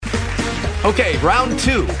Okay, round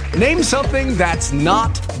two. Name something that's not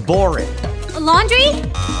boring. A laundry?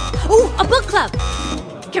 Ooh, a book club.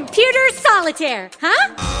 Computer solitaire,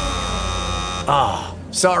 huh? Ah,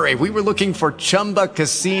 oh, sorry, we were looking for Chumba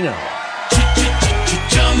Casino.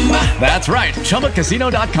 That's right,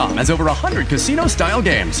 ChumbaCasino.com has over 100 casino-style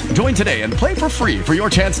games. Join today and play for free for your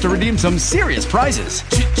chance to redeem some serious prizes.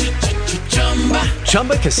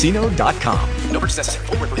 ChumbaCasino.com. No purchase necessary.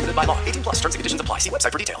 Void where prohibited by law. 18 plus. Terms and conditions apply. See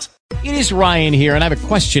website for details. It is Ryan here, and I have a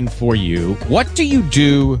question for you. What do you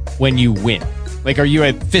do when you win? Like, are you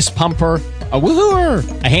a fist pumper, a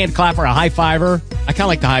woohooer, a hand clapper, a high fiver? I kind of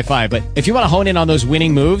like the high five, but if you want to hone in on those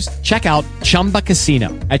winning moves, check out Chumba Casino.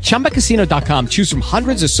 At ChumbaCasino.com, choose from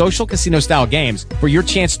hundreds of social casino-style games for your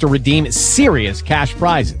chance to redeem serious cash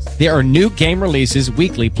prizes. There are new game releases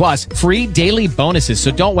weekly, plus free daily bonuses. So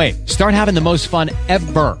don't wait. Start having the most fun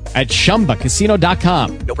ever at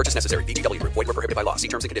ChumbaCasino.com. No purchase necessary. VGW. Void where prohibited by law. See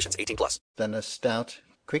terms and conditions. 18 plus. Than a stout,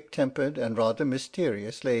 quick-tempered and rather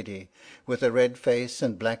mysterious lady, with a red face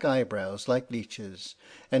and black eyebrows like leeches,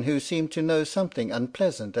 and who seemed to know something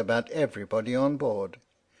unpleasant about everybody on board.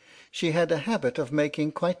 She had a habit of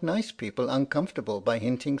making quite nice people uncomfortable by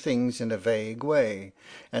hinting things in a vague way,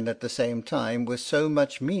 and at the same time with so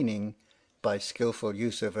much meaning, by skilful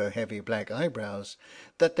use of her heavy black eyebrows,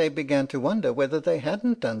 that they began to wonder whether they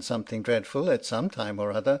hadn't done something dreadful at some time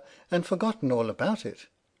or other, and forgotten all about it.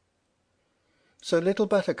 So Little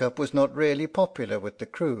Buttercup was not really popular with the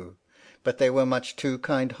crew, but they were much too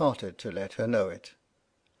kind-hearted to let her know it.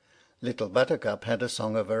 Little Buttercup had a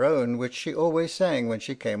song of her own, which she always sang when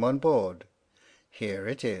she came on board. Here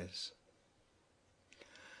it is.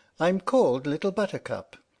 I'm called Little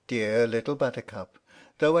Buttercup, dear Little Buttercup,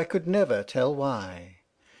 though I could never tell why.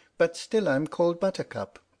 But still I'm called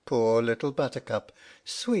Buttercup, poor Little Buttercup,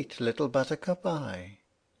 sweet Little Buttercup I.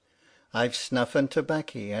 I've snuff and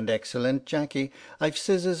tobaccy and excellent Jacky, I've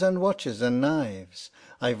scissors and watches and knives,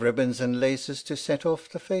 I've ribbons and laces to set off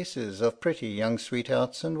the faces of pretty young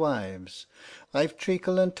sweethearts and wives. I've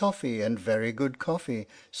treacle and toffee and very good coffee,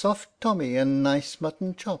 soft tommy and nice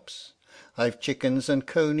mutton chops. I've chickens and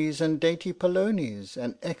conies and dainty polonies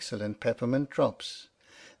and excellent peppermint drops.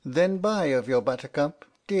 Then buy of your Buttercup,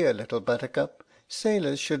 dear Little Buttercup,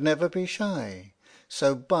 sailors should never be shy.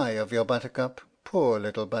 So buy of your Buttercup, poor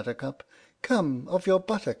Little Buttercup, come of your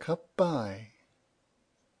Buttercup buy.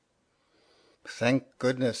 Thank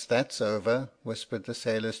goodness that's over, whispered the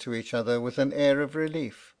sailors to each other with an air of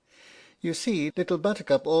relief. You see, Little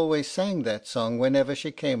Buttercup always sang that song whenever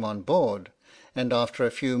she came on board, and after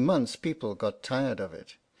a few months people got tired of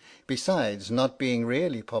it. Besides not being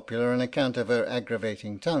really popular on account of her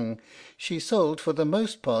aggravating tongue, she sold for the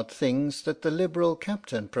most part things that the liberal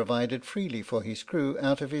captain provided freely for his crew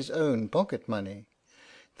out of his own pocket money.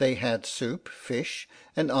 They had soup, fish,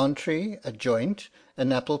 an entree, a joint,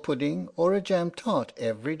 an apple pudding, or a jam tart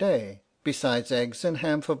every day, besides eggs and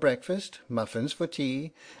ham for breakfast, muffins for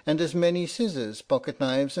tea, and as many scissors, pocket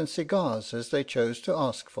knives, and cigars as they chose to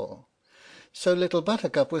ask for. So Little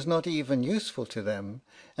Buttercup was not even useful to them,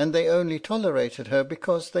 and they only tolerated her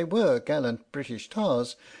because they were gallant British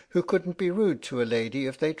tars who couldn't be rude to a lady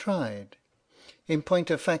if they tried. In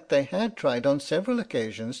point of fact they had tried on several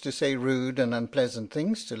occasions to say rude and unpleasant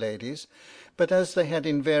things to ladies, but as they had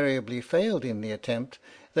invariably failed in the attempt,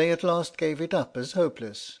 they at last gave it up as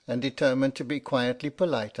hopeless, and determined to be quietly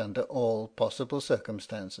polite under all possible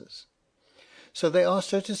circumstances. So they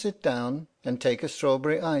asked her to sit down and take a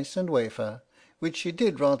strawberry ice and wafer, which she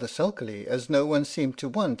did rather sulkily, as no one seemed to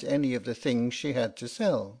want any of the things she had to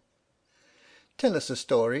sell. "Tell us a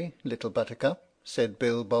story, Little Buttercup," said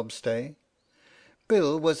Bill Bobstay.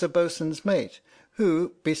 Bill was a boatswain's mate,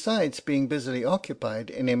 who, besides being busily occupied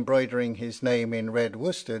in embroidering his name in red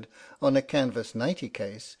worsted on a canvas nighty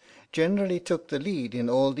case, generally took the lead in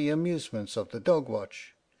all the amusements of the dog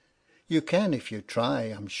watch. "You can if you try,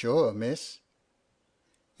 I'm sure, miss."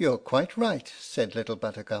 "You're quite right," said Little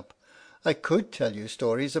Buttercup. "I could tell you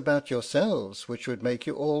stories about yourselves which would make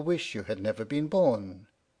you all wish you had never been born.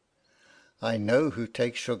 I know who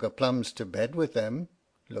takes sugar plums to bed with them,"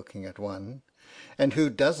 looking at one, "and who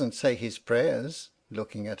doesn't say his prayers,"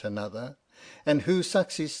 looking at another, "and who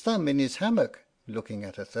sucks his thumb in his hammock," looking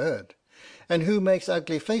at a third, "and who makes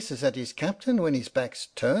ugly faces at his captain when his back's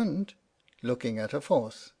turned," looking at a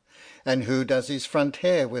fourth, "and who does his front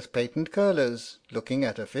hair with patent curlers," looking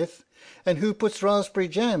at a fifth, "and who puts raspberry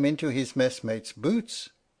jam into his messmate's boots,"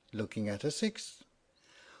 looking at a sixth.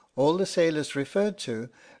 All the sailors referred to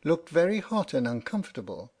looked very hot and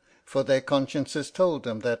uncomfortable, for their consciences told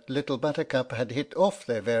them that Little Buttercup had hit off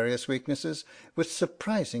their various weaknesses with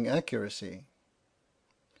surprising accuracy.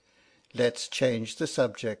 "Let's change the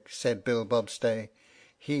subject," said Bill Bobstay.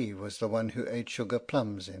 He was the one who ate sugar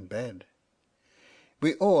plums in bed.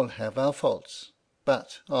 "We all have our faults,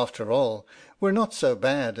 but, after all, we're not so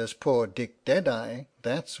bad as poor Dick Deadeye,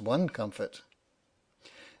 that's one comfort."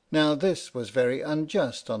 Now this was very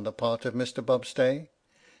unjust on the part of Mr. Bobstay.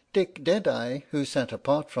 Dick Deadeye, who sat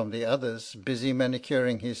apart from the others, busy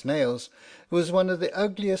manicuring his nails, was one of the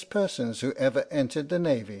ugliest persons who ever entered the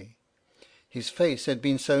Navy. His face had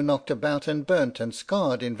been so knocked about and burnt and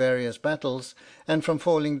scarred in various battles, and from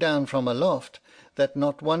falling down from aloft, that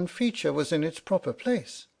not one feature was in its proper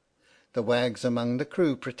place. The wags among the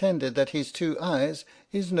crew pretended that his 2 eyes,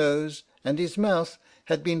 his nose, and his mouth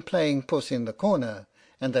had been playing puss in the corner,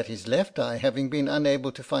 and that his left eye, having been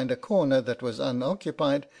unable to find a corner that was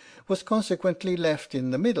unoccupied, was consequently left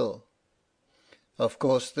in the middle. Of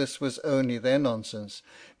course this was only their nonsense,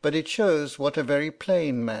 but it shows what a very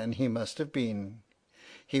plain man he must have been.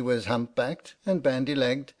 He was hump-backed and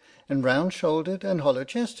bandy-legged, and round-shouldered and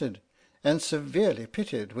hollow-chested, and severely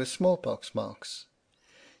pitted with smallpox marks.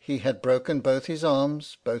 He had broken both his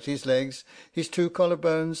arms, both his legs, his 2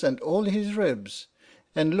 collar-bones, and all his ribs,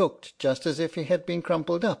 and looked just as if he had been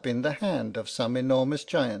crumpled up in the hand of some enormous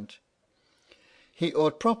giant. He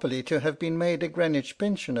ought properly to have been made a Greenwich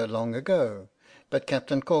pensioner long ago, but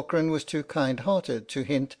Captain Corcoran was too kind-hearted to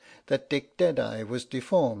hint that Dick Deadeye was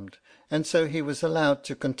deformed, and so he was allowed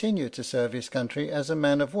to continue to serve his country as a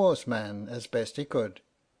man-of-war's man as best he could.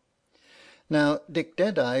 Now Dick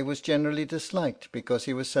Deadeye was generally disliked because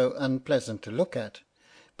he was so unpleasant to look at,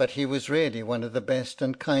 but he was really one of the best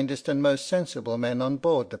and kindest and most sensible men on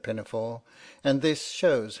board the Pinafore, and this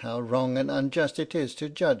shows how wrong and unjust it is to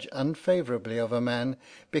judge unfavourably of a man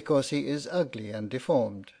because he is ugly and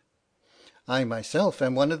deformed. I myself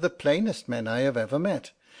am one of the plainest men I have ever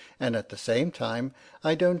met, and at the same time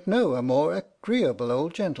I don't know a more agreeable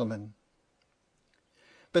old gentleman.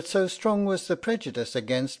 But so strong was the prejudice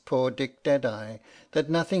against poor Dick Deadeye that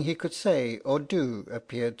nothing he could say or do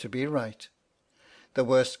appeared to be right. The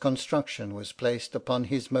worst construction was placed upon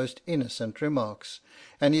his most innocent remarks,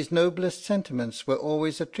 and his noblest sentiments were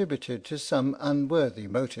always attributed to some unworthy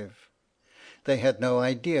motive. They had no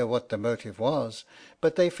idea what the motive was,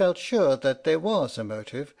 but they felt sure that there was a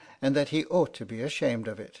motive, and that he ought to be ashamed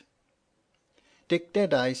of it. Dick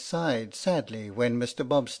Deadeye sighed sadly when Mr.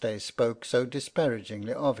 Bobstay spoke so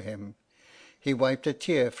disparagingly of him. He wiped a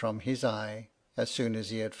tear from his eye, as soon as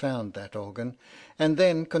he had found that organ, and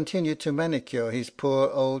then continued to manicure his poor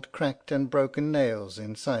old cracked and broken nails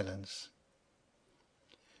in silence.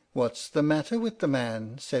 "What's the matter with the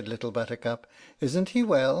man?" said Little Buttercup. "Isn't he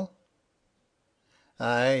well?"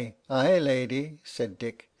 "Ay, ay, lady," said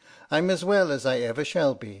Dick. "I'm as well as I ever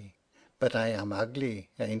shall be, but I am ugly,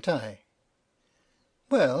 ain't I?"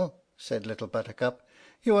 "Well," said Little Buttercup,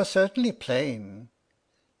 "you are certainly plain."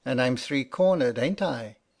 "And I'm 3-cornered, ain't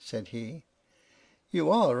I?" said he. "You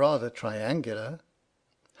are rather triangular."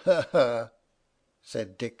 "Ha, ha!"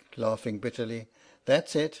 said Dick, laughing bitterly.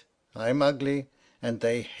 "That's it. I'm ugly, and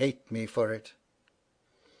they hate me for it."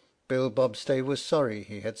 Bill Bobstay was sorry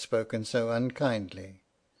he had spoken so unkindly.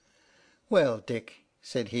 "Well, Dick,"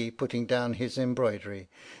 said he, putting down his embroidery,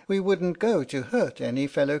 "we wouldn't go to hurt any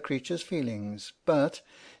fellow creature's feelings, but,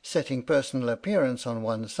 setting personal appearance on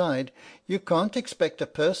one side, you can't expect a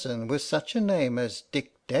person with such a name as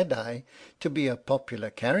Dick Deadeye to be a popular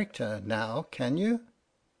character, now, can you?"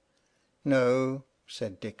 "No,"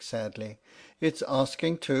 said Dick sadly, "it's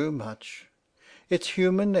asking too much. It's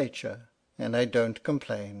human nature, and I don't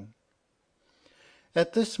complain."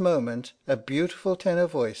 At this moment a beautiful tenor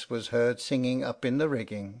voice was heard singing up in the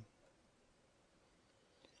rigging.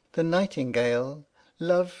 The nightingale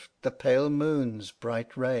loved the pale moon's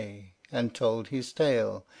bright ray, and told his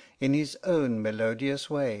tale in his own melodious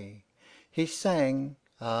way. He sang,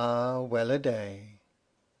 "Ah, well a day!"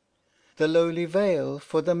 The lowly vale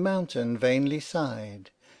for the mountain vainly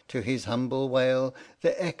sighed, to his humble wail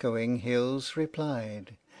the echoing hills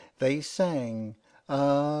replied. They sang,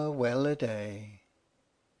 "Ah, well a day!"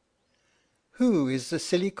 "Who is the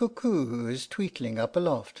silly cuckoo who is tweetling up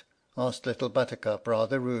aloft?" asked Little Buttercup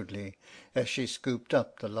rather rudely, as she scooped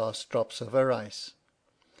up the last drops of her ice.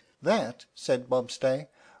 "That," said Bobstay,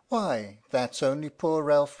 "why, that's only poor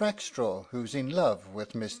Ralph Rackstraw, who's in love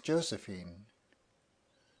with Miss Josephine."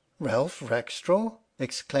 "Ralph Rackstraw!"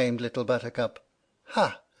 exclaimed Little Buttercup.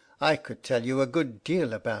 "Ha! I could tell you a good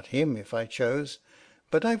deal about him if I chose,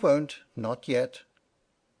 but I won't, not yet."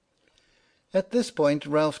 At this point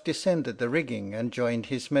Ralph descended the rigging, and joined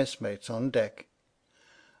his messmates on deck.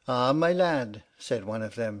 "Ah, my lad," said one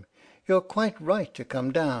of them, "you're quite right to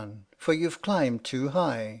come down, for you've climbed too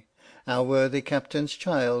high. Our worthy captain's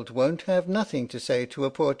child won't have nothing to say to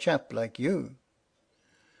a poor chap like you."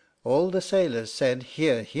 All the sailors said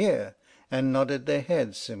 "Hear, hear," and nodded their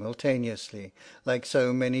heads simultaneously, like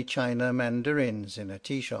so many China mandarins in a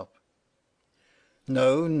tea shop.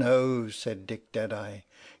 "No, no," said Dick Deadeye,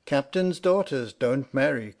 "captains' daughters don't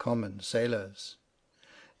marry common sailors."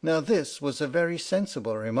 Now this was a very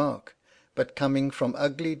sensible remark, but coming from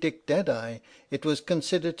ugly Dick Deadeye it was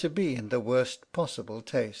considered to be in the worst possible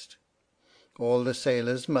taste. All the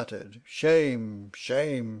sailors muttered, "Shame,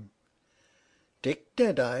 shame!" "Dick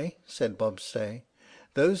Deadeye," said Bobstay,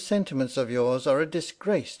 "those sentiments of yours are a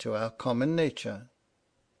disgrace to our common nature."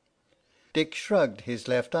 Dick shrugged his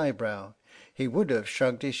left eyebrow. He would have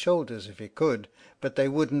shrugged his shoulders if he could, but they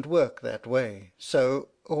wouldn't work that way, so,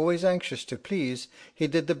 always anxious to please, he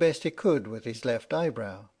did the best he could with his left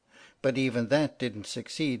eyebrow, but even that didn't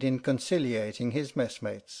succeed in conciliating his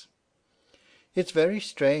messmates. "It's very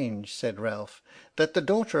strange," said Ralph, "that the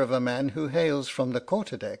daughter of a man who hails from the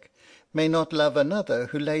quarter-deck may not love another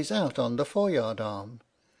who lays out on the fore-yard arm.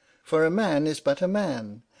 For a man is but a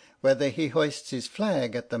man, whether he hoists his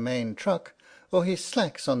flag at the main truck or his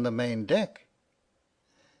slacks on the main deck."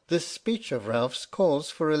 This speech of Ralph's calls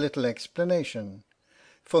for a little explanation,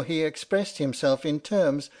 for he expressed himself in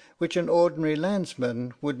terms which an ordinary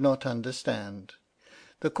landsman would not understand.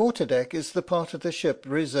 The quarter-deck is the part of the ship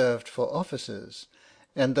reserved for officers,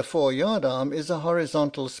 and the fore-yard arm is a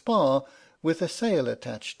horizontal spar with a sail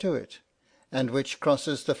attached to it, and which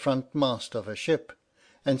crosses the front mast of a ship,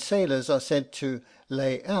 and sailors are said to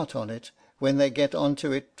 "lay out" on it when they get on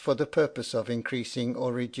to it for the purpose of increasing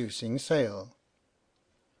or reducing sail.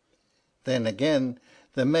 Then again,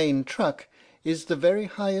 the main truck is the very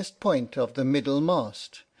highest point of the middle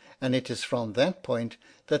mast, and it is from that point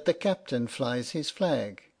that the captain flies his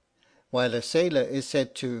flag, while a sailor is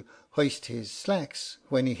said to "hoist his slacks"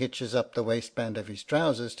 when he hitches up the waistband of his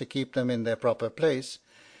trousers to keep them in their proper place.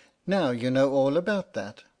 Now you know all about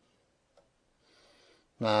that.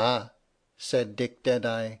 "Ah," said Dick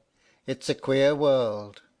Deadeye, "it's a queer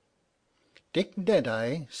world." "Dick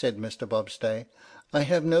Deadeye," said Mr. Bobstay, "I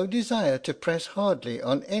have no desire to press hardly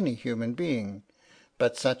on any human being,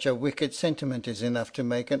 but such a wicked sentiment is enough to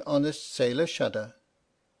make an honest sailor shudder."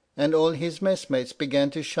 And all his messmates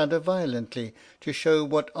began to shudder violently, to show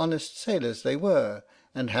what honest sailors they were,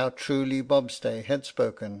 and how truly Bobstay had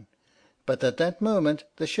spoken. But at that moment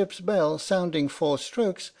the ship's bell, sounding 4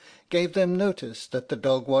 strokes, gave them notice that the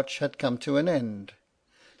dog watch had come to an end.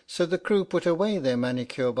 So the crew put away their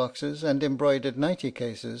manicure boxes and embroidered nighty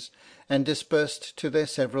cases, and dispersed to their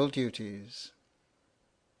several duties.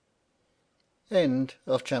 End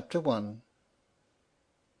of chapter 1.